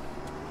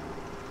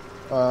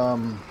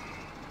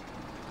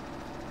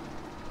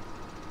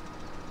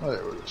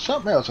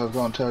 Something else I was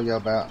going to tell you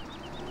about.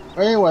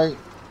 But anyway,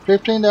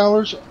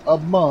 $15 a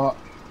month,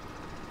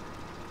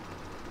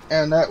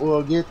 and that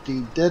will get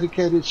the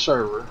dedicated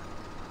server.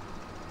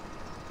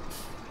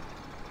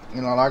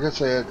 You know, like I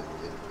said,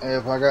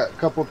 if I got a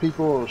couple of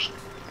people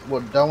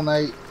would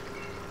donate,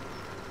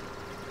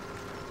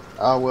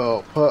 I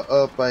will put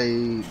up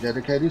a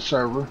dedicated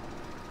server.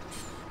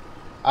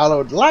 I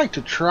would like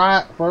to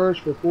try it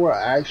first before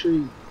I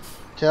actually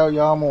tell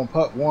y'all I'm going to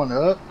put one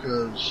up,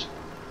 because,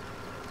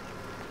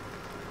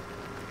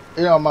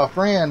 you know, my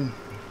friend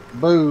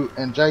Boo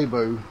and J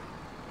Boo,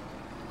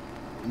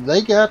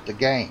 they got the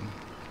game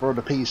for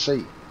the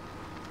PC.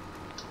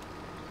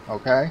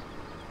 Okay?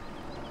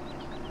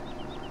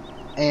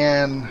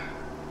 And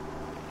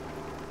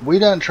we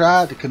done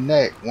tried to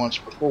connect once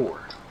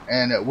before,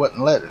 and it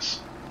wouldn't let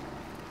us.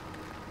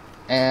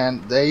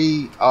 And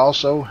they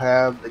also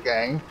have the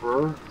game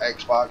for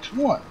Xbox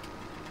One.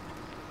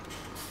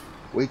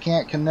 We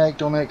can't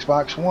connect on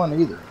Xbox One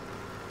either.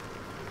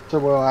 So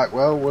we're like,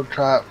 well, we'll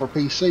try it for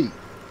PC.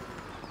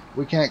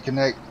 We can't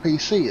connect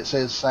PC. It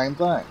says the same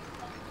thing.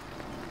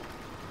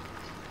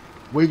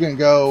 We can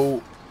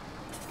go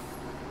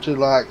to,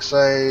 like,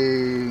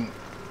 say,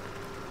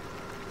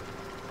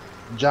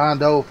 John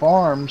Doe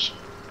Farms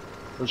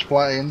was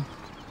playing.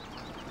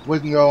 We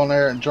can go on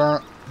there and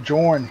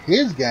join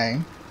his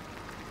game.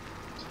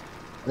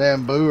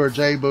 Then Boo or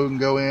J Boo can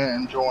go in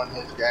and join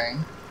his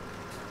game.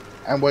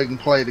 And we can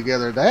play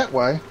together that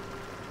way.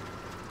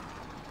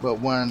 But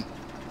when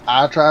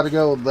I try to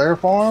go to their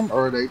farm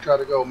or they try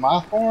to go to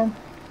my farm,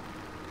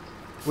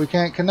 we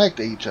can't connect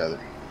to each other.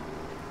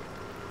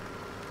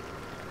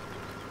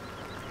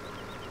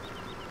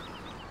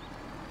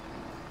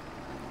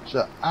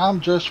 So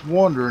I'm just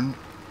wondering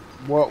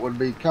what would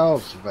be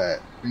cause of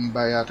that. If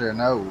anybody out there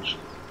knows.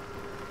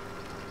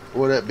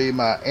 Would it be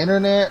my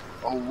internet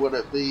or would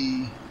it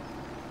be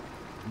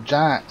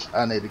Giants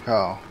I need to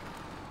call?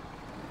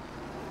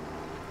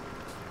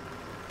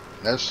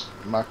 That's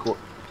my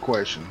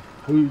question.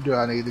 Who do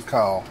I need to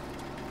call?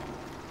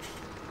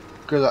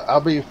 Because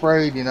I'll be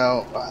afraid, you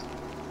know,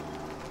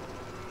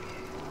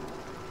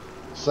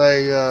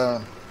 say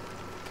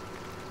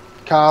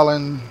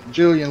Collin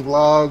Julian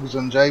Vlogs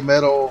and J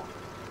Metal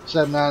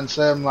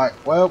 797 like,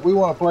 well, we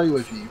want to play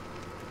with you.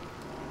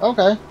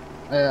 Okay.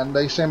 And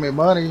they send me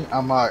money.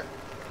 I'm like,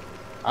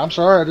 I'm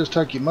sorry, I just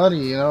took your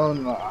money, you know,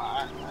 and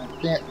I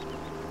can't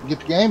get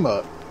the game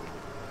up.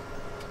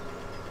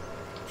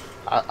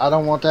 I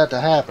don't want that to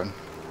happen.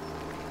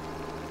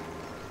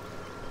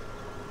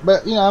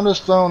 But, you know, I'm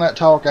just throwing that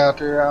talk out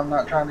there. I'm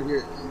not trying to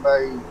get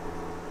anybody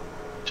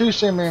to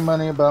send me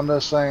money, but I'm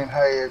just saying,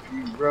 hey, if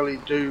you really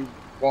do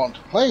want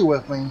to play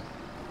with me,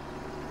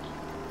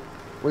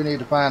 we need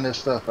to find this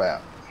stuff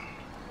out.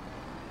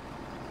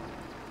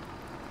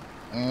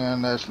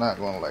 And that's not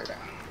going to lay down.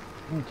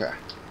 Okay.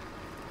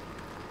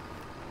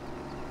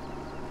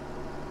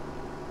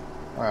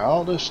 Alright,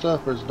 all this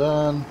stuff is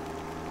done.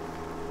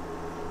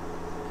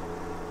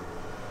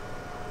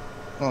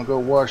 I'm going to go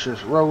wash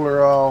this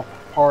roller off,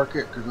 park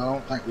it, because I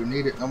don't think we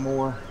need it no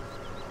more.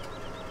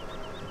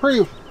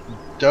 Pretty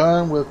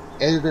done with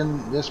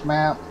editing this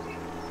map.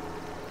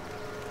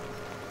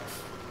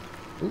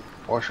 Oop,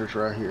 washer's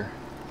right here.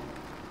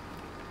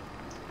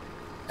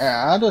 And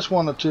I just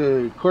wanted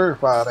to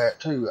clarify that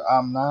too.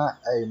 I'm not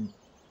a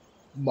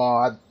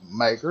mod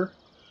maker.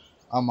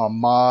 I'm a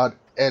mod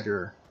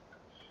editor.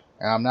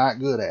 And I'm not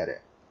good at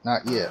it.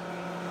 Not yet.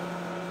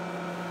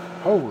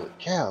 Holy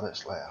cow,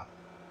 that's loud.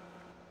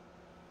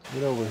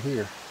 Get over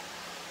here.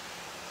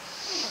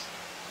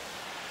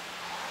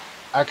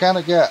 I kind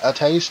of got a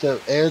taste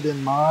of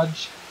editing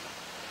mods.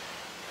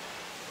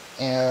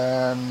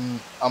 And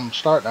I'm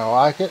starting to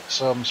like it.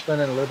 So I'm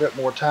spending a little bit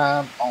more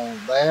time on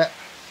that.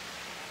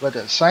 But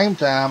at the same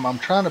time, I'm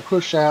trying to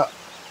push out a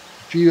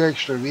few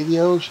extra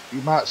videos.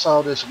 You might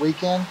saw this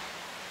weekend,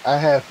 I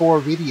had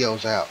 4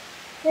 videos out.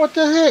 What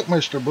the heck,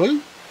 Mr.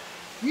 Blue?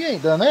 You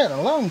ain't done that in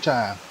a long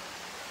time.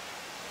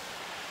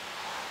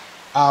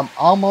 I'm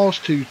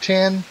almost to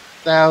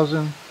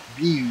 10,000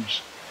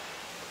 views,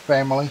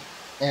 family.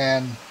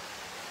 And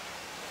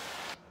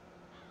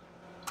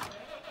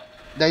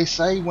they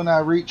say when I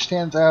reach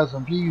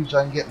 10,000 views,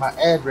 I can get my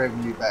ad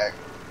revenue back.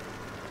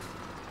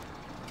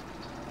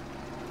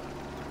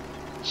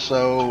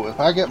 So if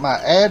I get my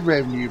ad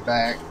revenue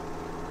back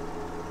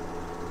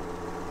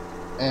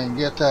and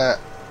get that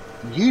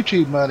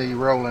YouTube money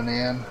rolling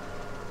in,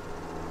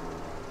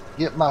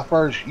 get my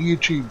first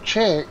YouTube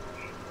check,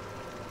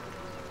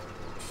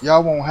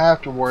 y'all won't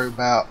have to worry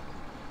about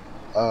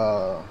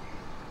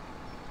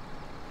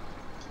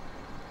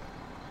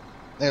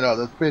you know,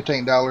 the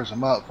 $15 a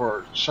month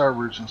for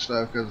servers and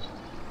stuff, because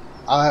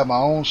I have my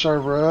own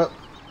server up.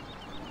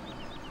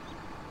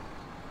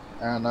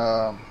 And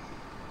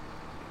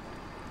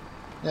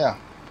yeah,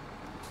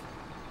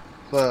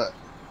 but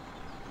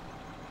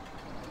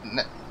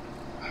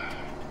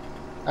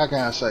how can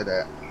I say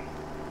that?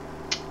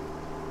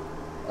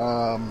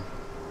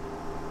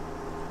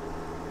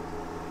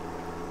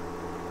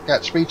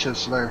 Got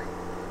speechless there.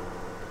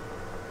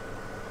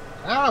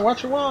 Ah,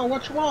 watch your wall,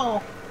 watch your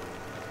wall.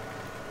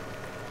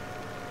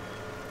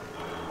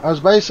 I was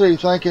basically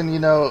thinking, you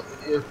know,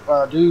 if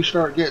I do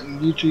start getting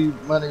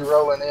YouTube money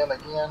rolling in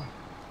again,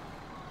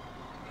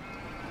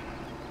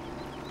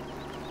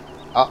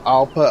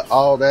 I'll put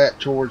all that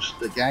towards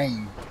the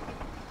game.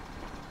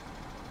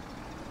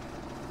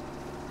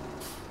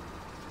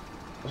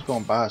 Let's go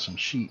and buy some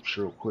sheep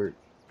real quick.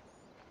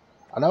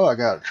 I know I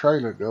got a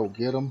trailer to go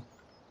get them,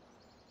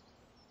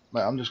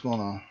 but I'm just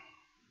gonna.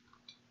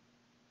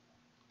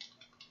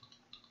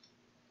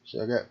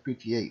 So I got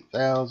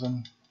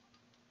 58,000.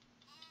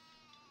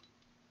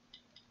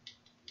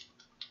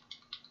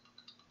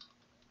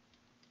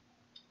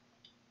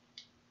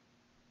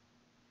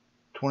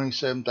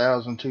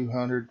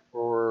 $27,200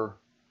 for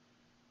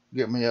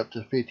get me up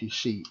to 50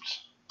 sheeps.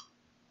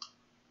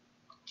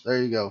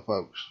 There you go,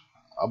 folks.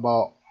 I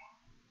bought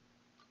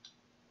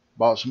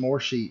Bought some more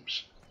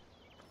sheeps.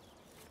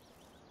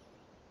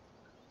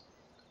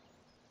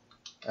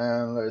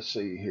 And let's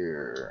see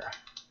here.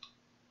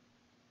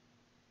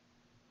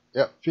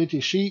 Yep, 50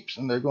 sheep,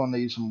 and they're going to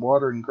need some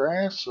water and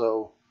grass,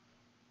 so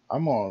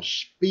I'm going to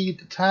speed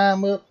the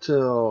time up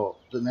till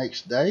the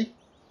next day,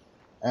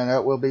 and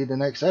that will be the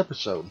next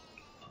episode.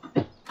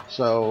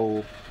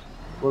 So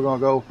we're going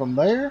to go from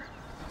there,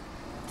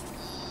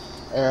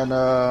 and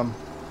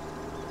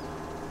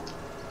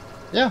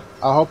yeah,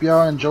 I hope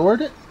y'all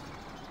enjoyed it.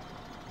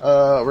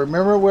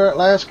 Remember where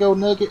Lasco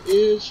Nugget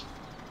is?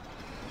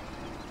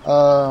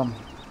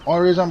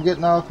 Only reason I'm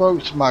getting off,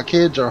 folks, my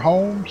kids are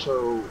home,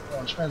 so I'm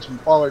going to spend some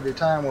quality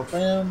time with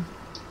them.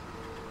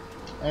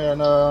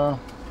 And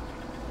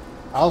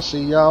I'll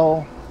see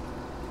y'all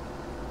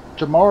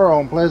tomorrow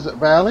on Pleasant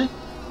Valley.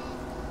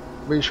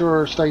 Be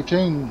sure to stay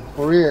tuned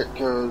for it,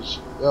 because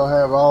they'll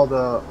have all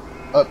the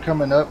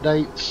upcoming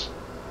updates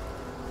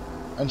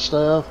and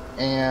stuff.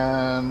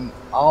 And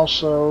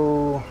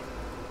also,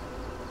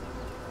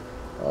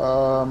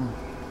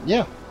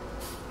 yeah.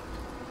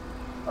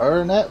 Other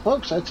than that,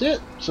 folks, that's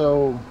it.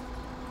 So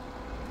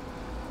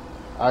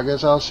I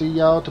guess I'll see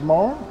y'all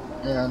tomorrow,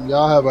 and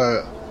y'all have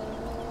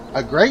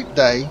a great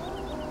day,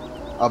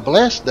 a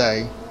blessed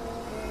day,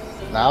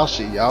 and I'll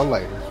see y'all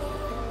later.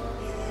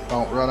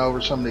 Don't run over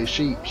some of these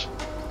sheeps.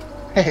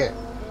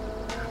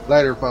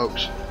 Later,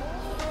 folks.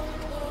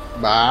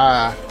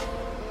 Bye.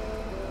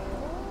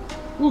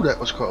 Ooh, that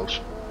was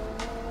close.